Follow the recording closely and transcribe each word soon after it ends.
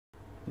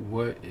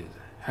What is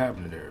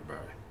happening,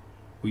 everybody?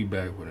 We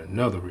back with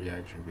another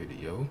reaction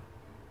video.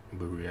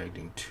 We're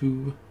reacting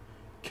to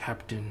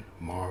Captain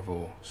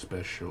Marvel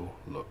special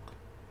look.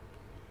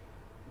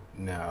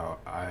 Now,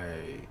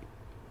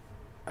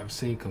 I've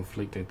seen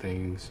conflicting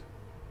things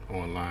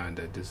online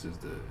that this is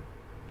the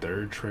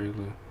third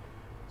trailer.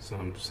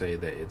 Some say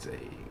that it's a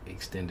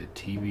extended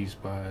TV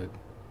spot,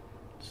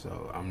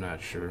 so I'm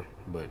not sure.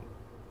 But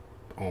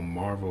on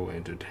Marvel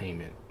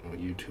Entertainment on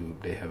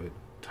YouTube, they have it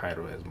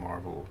titled as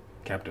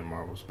Captain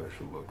Marvel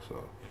special look.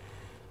 So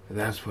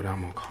that's what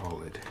I'm gonna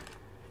call it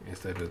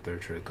instead of the third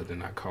trailer, because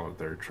then I call it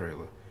third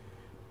trailer.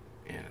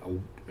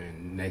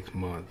 And next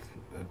month,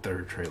 a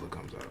third trailer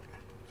comes out.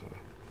 So,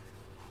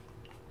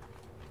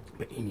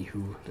 but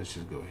anywho, let's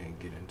just go ahead and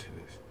get into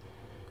this.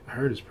 I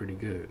heard it's pretty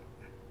good.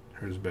 I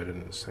heard it's better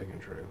than the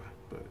second trailer,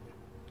 but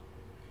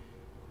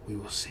we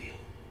will see.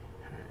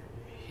 All right,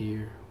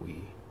 here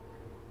we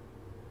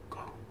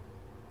go.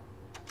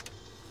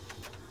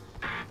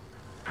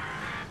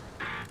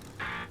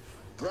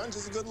 Grunge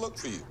is a good look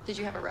for you. Did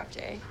you have a rough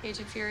day,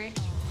 Agent Fury?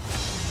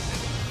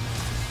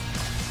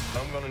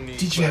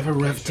 Did you have a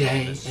rough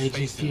day,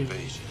 Agent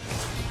Fury?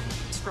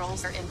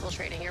 Skrulls are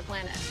infiltrating your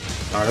planet.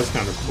 Oh, that's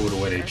kind of cool the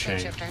way they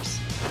changed.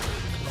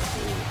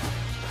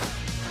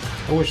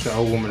 I wish the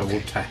old woman would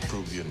whoop tight.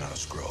 Prove you're not a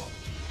Skrull.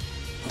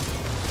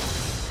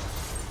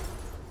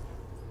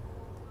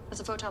 That's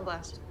a photon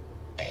blast.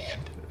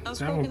 And? That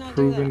won't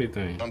prove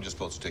anything. I'm just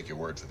supposed to take your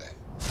word for that.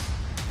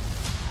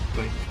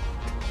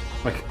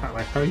 Like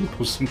how are you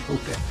supposed to know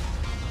that?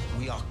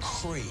 We are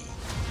Kree.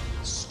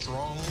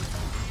 Strong,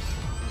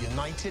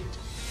 united.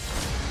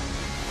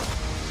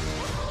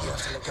 You have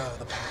to let go of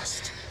the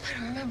past. I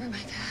don't remember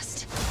my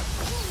past.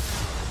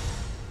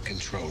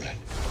 Control it.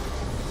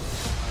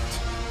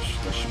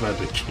 She's about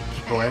to kick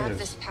your I have ass.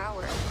 this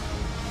power,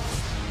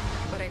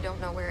 but I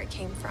don't know where it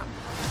came from.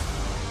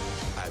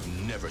 I've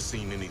never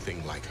seen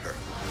anything like her.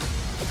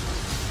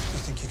 You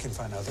think you can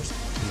find others?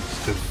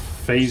 It's the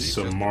face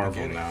of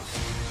Marvel now.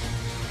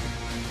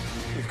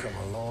 You've come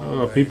a long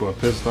Oh, way. people are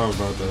pissed off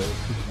about that.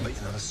 But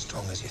you're not as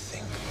strong as you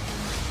think.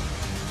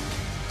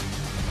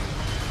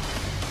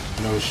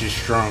 No, she's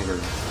stronger.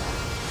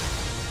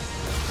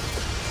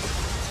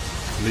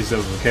 At least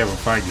that's what Kevin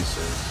Feige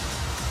said.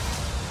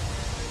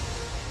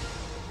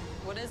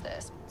 What is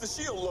this? The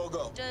SHIELD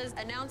logo. Does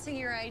announcing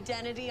your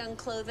identity on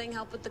clothing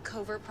help with the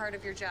covert part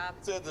of your job?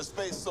 Said the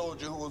space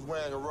soldier who was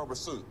wearing a rubber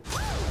suit.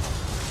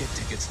 Get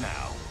tickets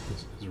now.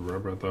 This is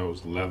rubber. I thought it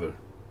was leather.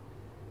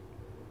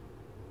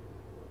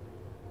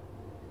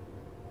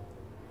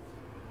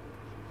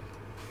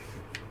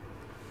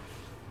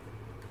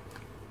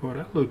 Well,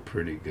 that looked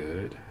pretty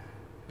good.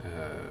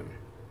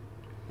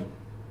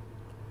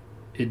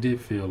 It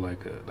did feel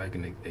like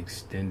an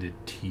extended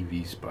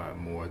TV spot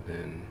more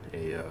than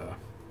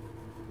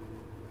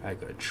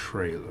like a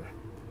trailer.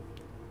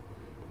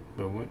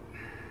 But what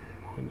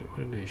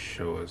did they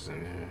show us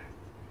in there?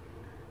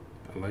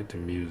 I like the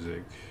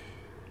music.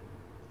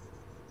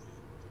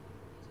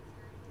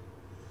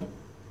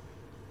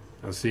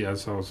 I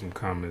saw some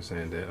comments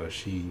saying that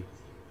she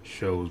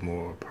shows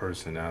more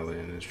personality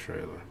in this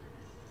trailer.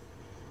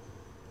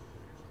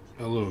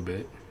 A little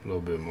bit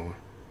more.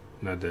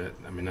 Not that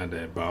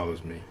it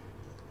bothers me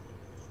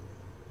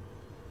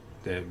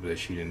that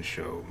she didn't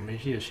show. I mean,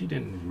 yeah, she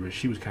didn't.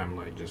 She was kind of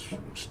like just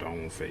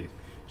stone faced.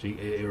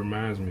 It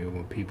reminds me of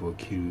when people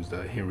accused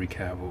Henry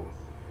Cavill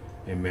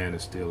in Man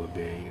of Steel of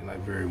being like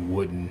very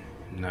wooden,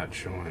 not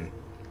showing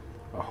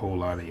a whole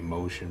lot of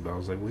emotion. But I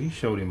was like, well, he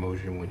showed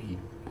emotion when he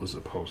was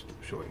supposed to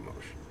show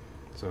emotion.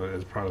 So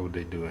that's probably what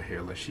they do in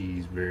here. Like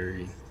she's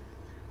very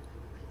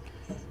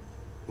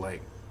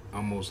like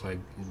almost like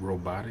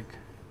robotic,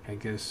 I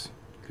guess,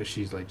 because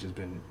she's like just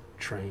been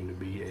trained to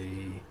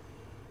be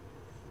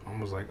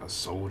almost like a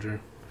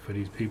soldier for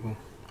these people,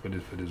 for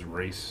this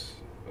race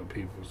of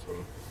people. So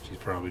she's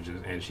probably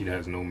just, and she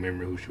has no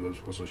memory who she was,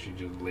 so she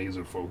just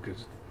laser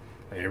focused.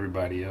 Like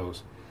everybody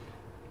else,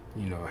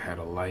 you know, had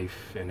a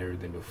life and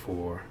everything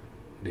before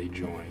they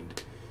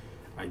joined.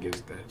 I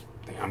guess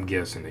I'm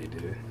guessing they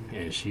did.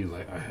 And she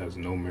has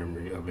no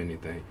memory of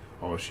anything.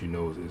 All she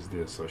knows is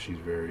this. So she's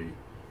very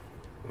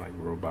like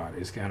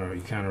robotic. It kind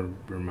of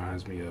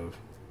reminds me of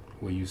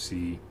where you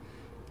see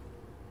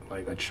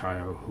like a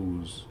child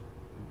who's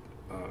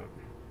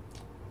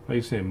like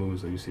you see in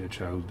movies, like you see a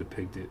child who's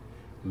depicted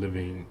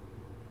living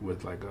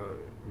with like a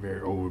very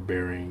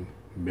overbearing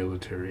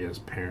military as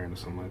parent or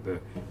something like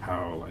that.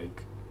 How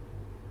like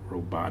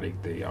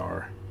robotic they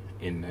are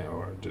in that,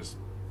 or just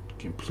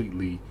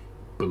completely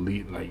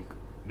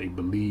they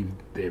believe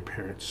their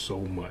parents so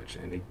much,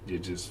 and they're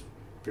just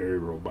very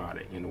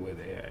robotic in the way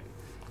they act.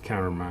 Kind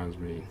of reminds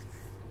me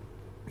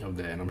of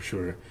that, and I'm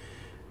sure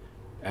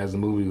as the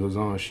movie goes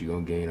on, she's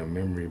gonna gain her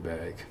memory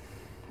back,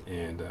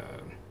 and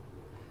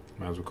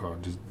might as well call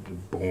it just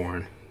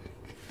born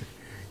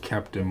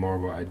Captain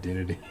Marvel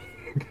identity,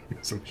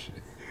 some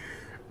shit.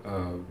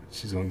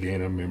 She's gonna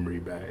gain her memory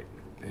back,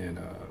 and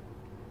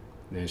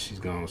then she's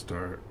gonna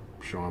start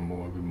showing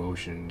more of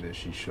emotion that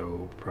she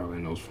showed probably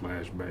in those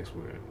flashbacks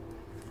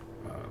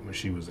when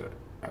she was a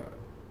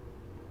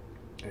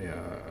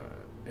a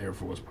Air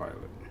Force pilot.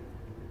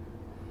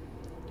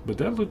 But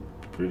that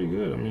looked pretty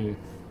good. I mean,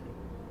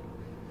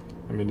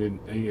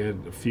 they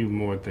had a few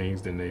more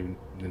things than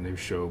they've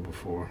showed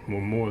before.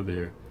 More of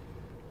their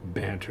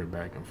banter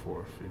back and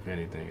forth, if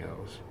anything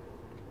else,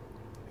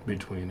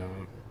 between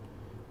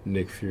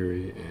Nick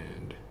Fury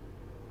and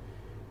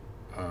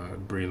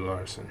Brie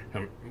Larson,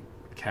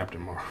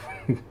 Captain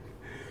Marvel.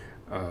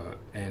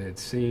 And it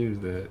seems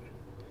that,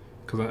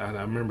 because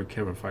I remember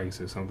Kevin Feige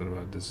said something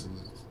about this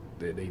is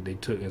they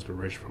took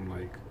inspiration from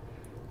like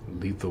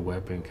Lethal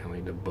Weapon, kind of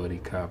like the buddy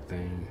cop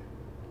thing,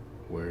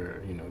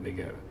 where they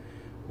got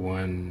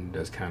one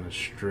that's kind of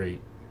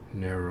straight,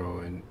 narrow,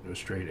 and a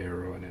straight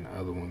arrow, and then the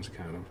other one's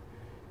kind of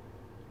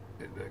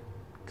the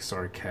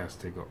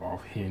sarcastic or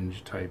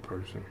off-hinge type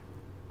person.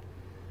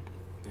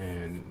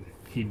 And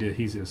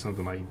he said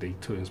something like they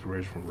took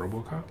inspiration from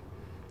RoboCop,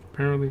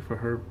 apparently, for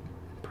her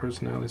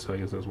personality. So I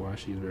guess that's why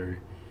she's very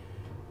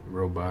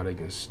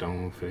robotic and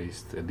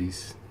stone-faced. At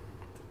least,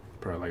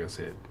 probably, like I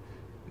said,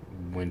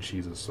 when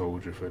she's a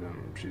soldier for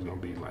them, she's gonna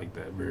be like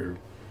that, very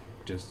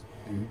just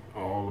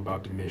all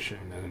about the mission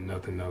and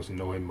nothing else,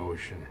 no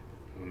emotion,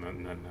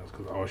 nothing else,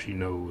 because all she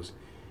knows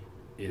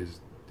is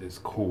this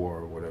core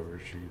or whatever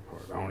she's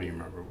part of. I don't even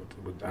remember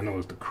what I know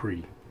it's the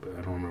Kree, but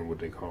I don't remember what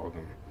they call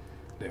them,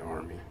 their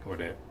army or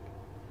that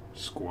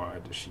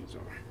squad that she's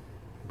on.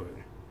 But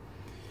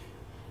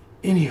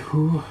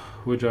anywho,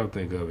 what y'all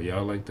think of it?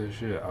 Y'all like that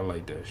shit? I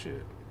like that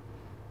shit.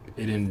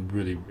 It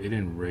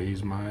didn't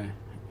raise my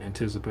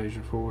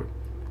anticipation for it,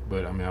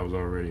 but I mean, I was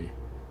already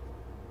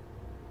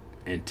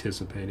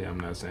anticipated. I'm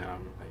not saying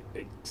I'm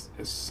like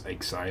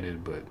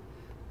excited, but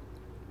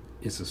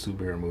it's a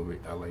superhero movie.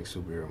 I like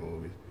superhero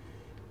movies,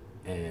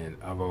 and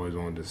I've always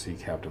wanted to see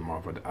Captain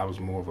Marvel. I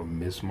was more of a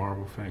Miss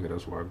Marvel fan, because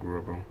that's what I grew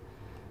up on.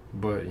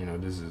 But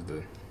this is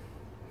the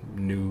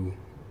new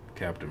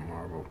Captain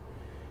Marvel,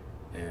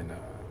 and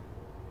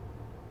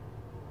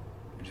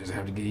just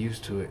have to get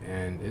used to it,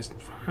 and it's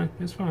fine.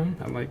 It's fine.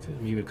 I liked it.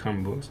 I mean, even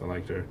comic books, I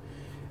liked her.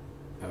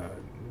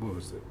 What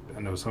was it?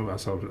 I know I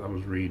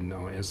was reading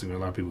on Instagram, a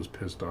lot of people was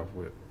pissed off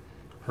with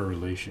her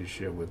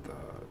relationship with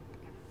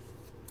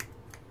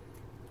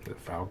the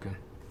Falcon.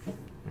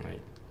 Like,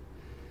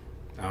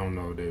 I don't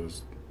know if they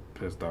was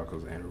pissed off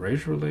because of an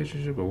interracial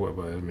relationship or what,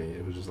 but I mean,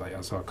 it was just like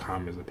I saw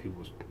comments that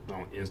people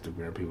on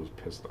Instagram, people was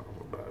pissed off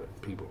about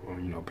it. People,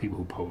 people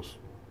who post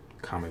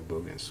comic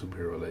book and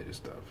superhero related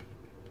stuff.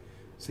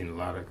 Seen a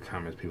lot of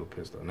comments, people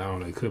pissed off. Now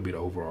it could be the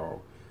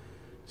overall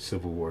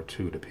Civil War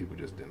II that people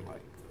just didn't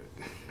like.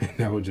 But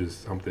that was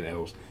just something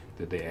else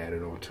that they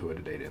added on to it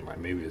that they didn't like.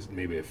 Maybe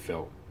it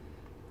felt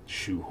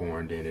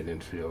shoehorned in. It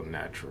didn't feel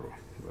natural.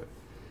 But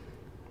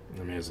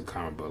I mean, as a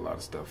comic book, a lot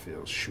of stuff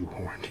feels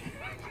shoehorned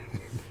in.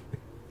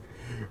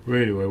 But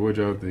anyway, what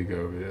y'all think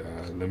of it?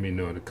 Let me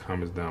know in the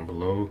comments down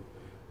below.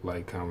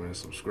 Like, comment, and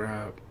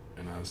subscribe.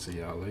 And I'll see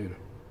y'all later.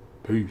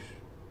 Peace.